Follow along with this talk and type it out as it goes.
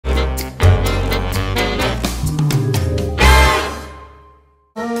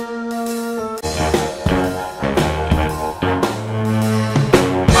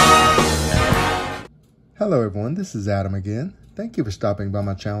this is Adam again. Thank you for stopping by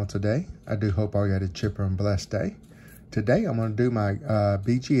my channel today. I do hope all you had a chipper and blessed day. Today I'm going to do my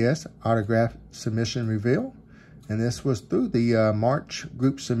BGS autograph submission reveal. And this was through the March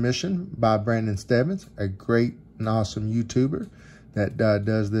group submission by Brandon Stebbins, a great and awesome YouTuber that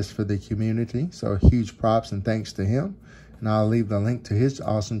does this for the community. So huge props and thanks to him. And I'll leave the link to his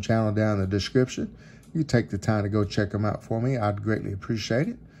awesome channel down in the description. You take the time to go check him out for me. I'd greatly appreciate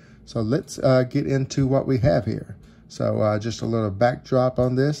it. So let's get into what we have here. So just a little backdrop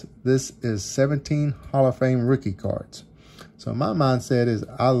on this. This is 17 Hall of Fame rookie cards. So my mindset is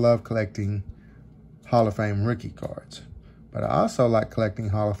I love collecting Hall of Fame rookie cards, but I also like collecting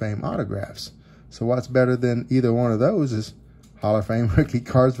Hall of Fame autographs. So what's better than either one of those is Hall of Fame rookie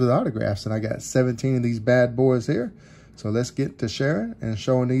cards with autographs. And I got 17 of these bad boys here. So let's get to sharing and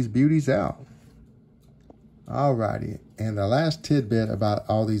showing these beauties out. Alrighty, and the last tidbit about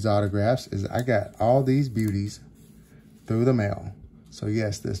all these autographs is I got all these beauties through the mail. So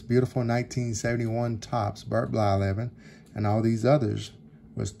yes, this beautiful 1971 Topps Burt Blyleven and all these others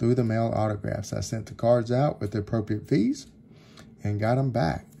was through the mail autographs. I sent the cards out with the appropriate fees and got them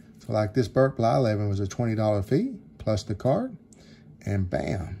back. So like this Burt Blyleven was a $20 fee plus the card, and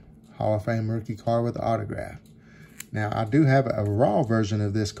bam, Hall of Fame rookie card with the autograph. Now I do have a raw version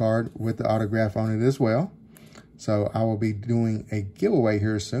of this card with the autograph on it as well. So I will be doing a giveaway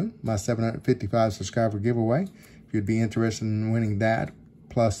here soon, my 755 subscriber giveaway. If you'd be interested in winning that,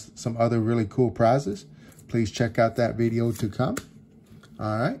 plus some other really cool prizes, please check out that video to come.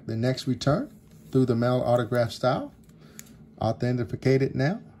 All right, the next return through the mail autograph style, authenticated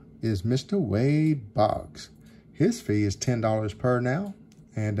now, is Mr. Wade Boggs. His fee is $10 per now,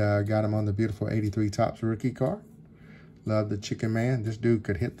 and got him on the beautiful 83 Topps rookie card. Love the chicken man. This dude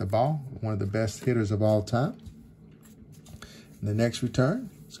could hit the ball, one of the best hitters of all time. The next return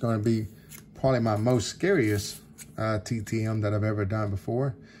is going to be probably my most scariest TTM that I've ever done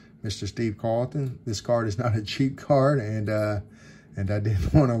before, Mr. Steve Carlton. This card is not a cheap card, and I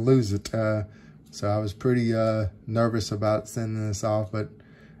didn't want to lose it. So I was pretty nervous about sending this off, but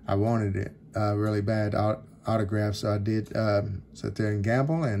I wanted it really bad autograph. So I did sit there and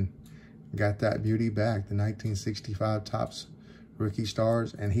gamble and got that beauty back, the 1965 Topps Rookie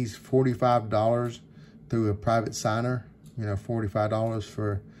Stars. And he's $45 through a private signer. You know, $45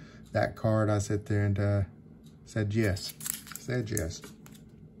 for that card. I sat there and said yes.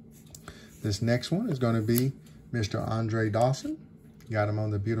 This next one is going to be Mr. Andre Dawson. Got him on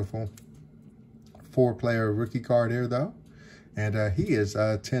the beautiful 4-player rookie card here, though. And he is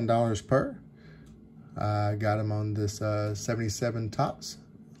 $10 per. Got him on this 77 Topps.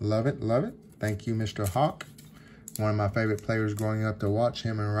 Love it, love it. Thank you, Mr. Hawk. One of my favorite players growing up to watch,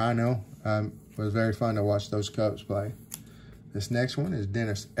 him and Rhino. It was very fun to watch those Cubs play. This next one is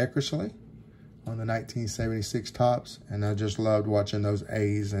Dennis Eckersley on the 1976 Topps, and I just loved watching those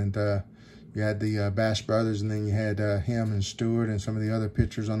A's. And you had the Bash brothers, and then you had him and Stewart and some of the other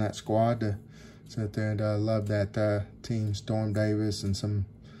pitchers on that squad to sit there, and love that team. Storm Davis and some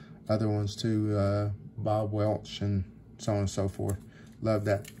other ones too, Bob Welch and so on and so forth. Love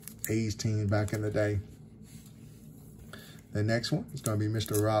that A's team back in the day. The next one is going to be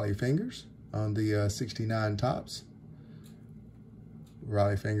Mr. Riley Fingers on the 69 Topps.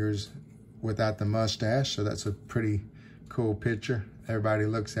 Riley Fingers without the mustache, so that's a pretty cool picture. Everybody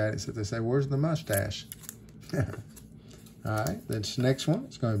looks at it, so they say, where's the mustache? All right, this next one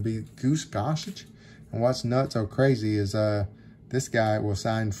is going to be Goose Gossage. And what's nuts or crazy is this guy will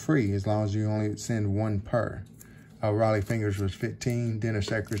sign free as long as you only send one per. Riley Fingers was 15, Dennis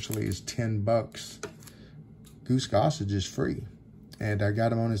Eckersley is 10 bucks. Goose Gossage is free. And I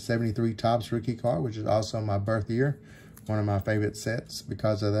got him on his 73 Topps rookie card, which is also my birth year. One of my favorite sets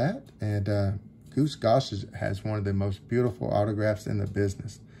because of that. And Goose Gossage has one of the most beautiful autographs in the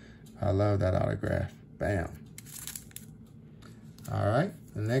business. I love that autograph. Bam. All right,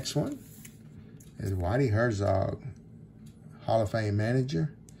 the next one is Whitey Herzog, Hall of Fame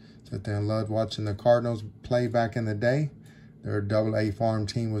manager. Sat there and loved watching the Cardinals play back in the day. Their AA farm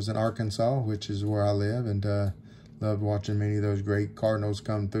team was in Arkansas, which is where I live, and loved watching many of those great Cardinals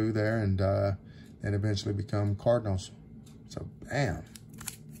come through there and eventually become Cardinals. So, bam.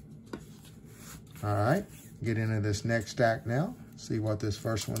 All right, get into this next stack now. See what this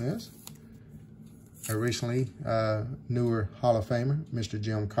first one is. A recently newer Hall of Famer, Mr.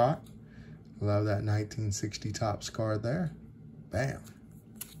 Jim Cott. Love that 1960 Topps card there. Bam.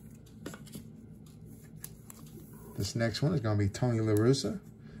 This next one is going to be Tony La Russa,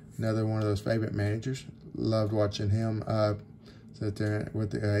 another one of those favorite managers. Loved watching him sit there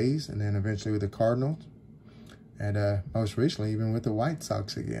with the A's and then eventually with the Cardinals. And most recently, even with the White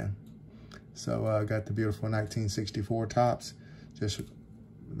Sox again. So I got the beautiful 1964 tops. Just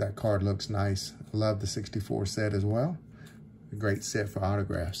that card looks nice. I love the 64 set as well. A great set for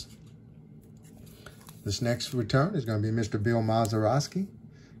autographs. This next return is going to be Mr. Bill Mazeroski.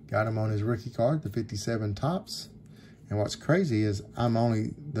 Got him on his rookie card, the 57 tops. And what's crazy is I'm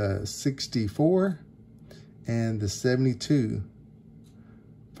only the 64 and the 72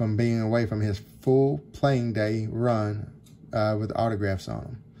 from being away from his full playing day run with autographs on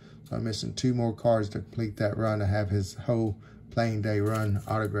them. So I'm missing 2 more cards to complete that run to have his whole playing day run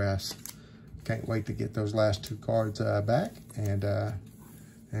autographs. Can't wait to get those last 2 cards back and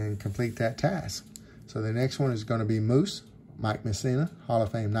complete that task. So the next one is going to be Moose, Mike Messina, Hall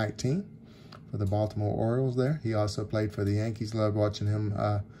of Fame 19 for the Baltimore Orioles there. He also played for the Yankees. Loved watching him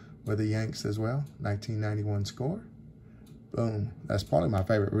with the Yanks as well. 1991 score. Boom. That's probably my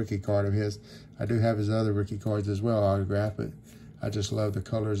favorite rookie card of his. I do have his other rookie cards as well autographed, but I just love the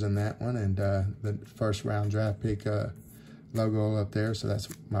colors in that one and the first round draft pick logo up there. So that's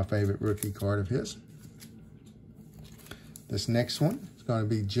my favorite rookie card of his. This next one is going to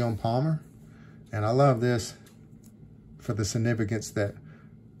be Jim Palmer. And I love this for the significance that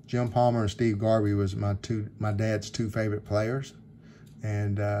Jim Palmer and Steve Garvey was my dad's 2 favorite players.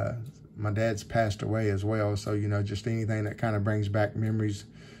 And my dad's passed away as well. So, you know, just anything that kind of brings back memories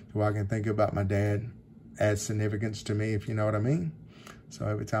to where I can think about my dad adds significance to me, if you know what I mean. So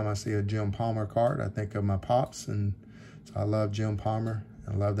every time I see a Jim Palmer card, I think of my pops. And so I love Jim Palmer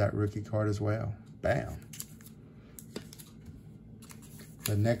and love that rookie card as well. Bam.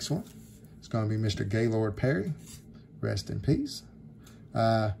 The next one is going to be Mr. Gaylord Perry. Rest in peace.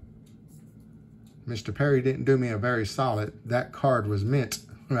 Mr. Perry didn't do me a very solid. That card was mint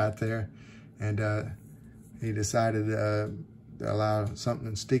right there. And he decided to allow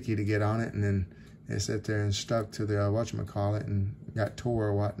something sticky to get on it. And then it sat there and stuck to the whatchamacallit and got tore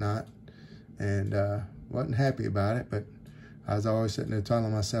or whatnot. And wasn't happy about it. But I was always sitting there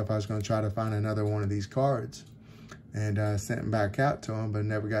telling myself I was going to try to find another one of these cards. And sent him back out to him, but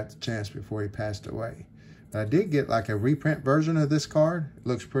never got the chance before he passed away. But I did get like a reprint version of this card. It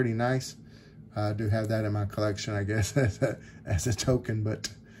looks pretty nice. I do have that in my collection, I guess, as a token, but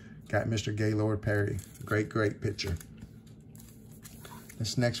got Mr. Gaylord Perry. Great, great picture.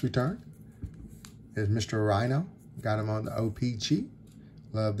 This next return is Mr. Rhino. Got him on the OPC.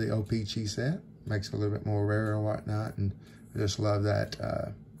 Love the OPC set. Makes it a little bit more rare and whatnot, and I just love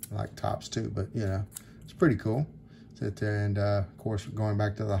that, like tops too, but you know, it's pretty cool. Sit there and, of course, going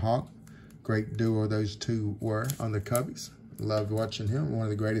back to the Hawk. Great duo those 2 were on the Cubbies. Loved watching him. One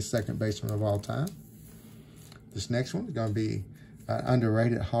of the greatest second basemen of all time. This next one is going to be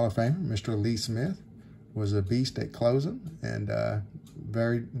underrated Hall of Famer, Mr. Lee Smith. Was a beast at closing and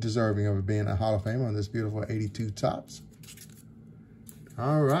very deserving of being a Hall of Famer on this beautiful 82 tops.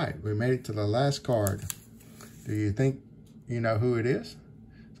 All right, we made it to the last card. Do you think you know who it is?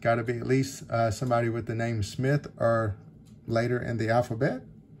 Got to be at least somebody with the name Smith or later in the alphabet.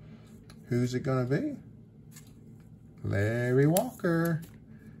 Who's it going to be? Larry Walker.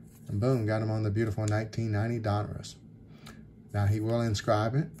 And boom, got him on the beautiful 1990 Donruss. Now, he will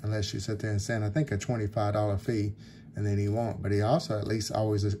inscribe it unless you sit there and send, I think, a $25 fee, and then he won't. But he also at least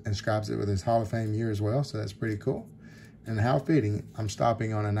always inscribes it with his Hall of Fame year as well, so that's pretty cool. And how fitting, I'm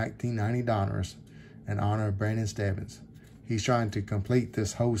stopping on a 1990 Donruss in honor of Brandon Stebbins. He's trying to complete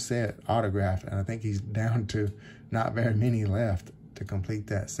this whole set autographed, and I think he's down to not very many left to complete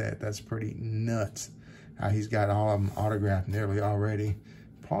that set. That's pretty nuts. He's got all of them autographed nearly already.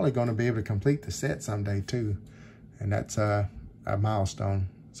 Probably going to be able to complete the set someday too, and that's a milestone.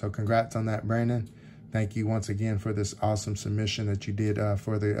 So congrats on that, Brandon. Thank you once again for this awesome submission that you did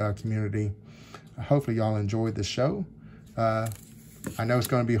for the community. Hopefully y'all enjoyed the show. I know it's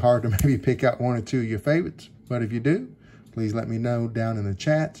going to be hard to maybe pick out 1 or 2 of your favorites, but if you do, please let me know down in the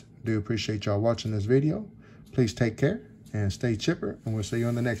chat. Do appreciate y'all watching this video. Please take care and stay chipper, and we'll see you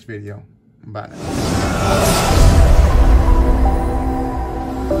on the next video. Bye now.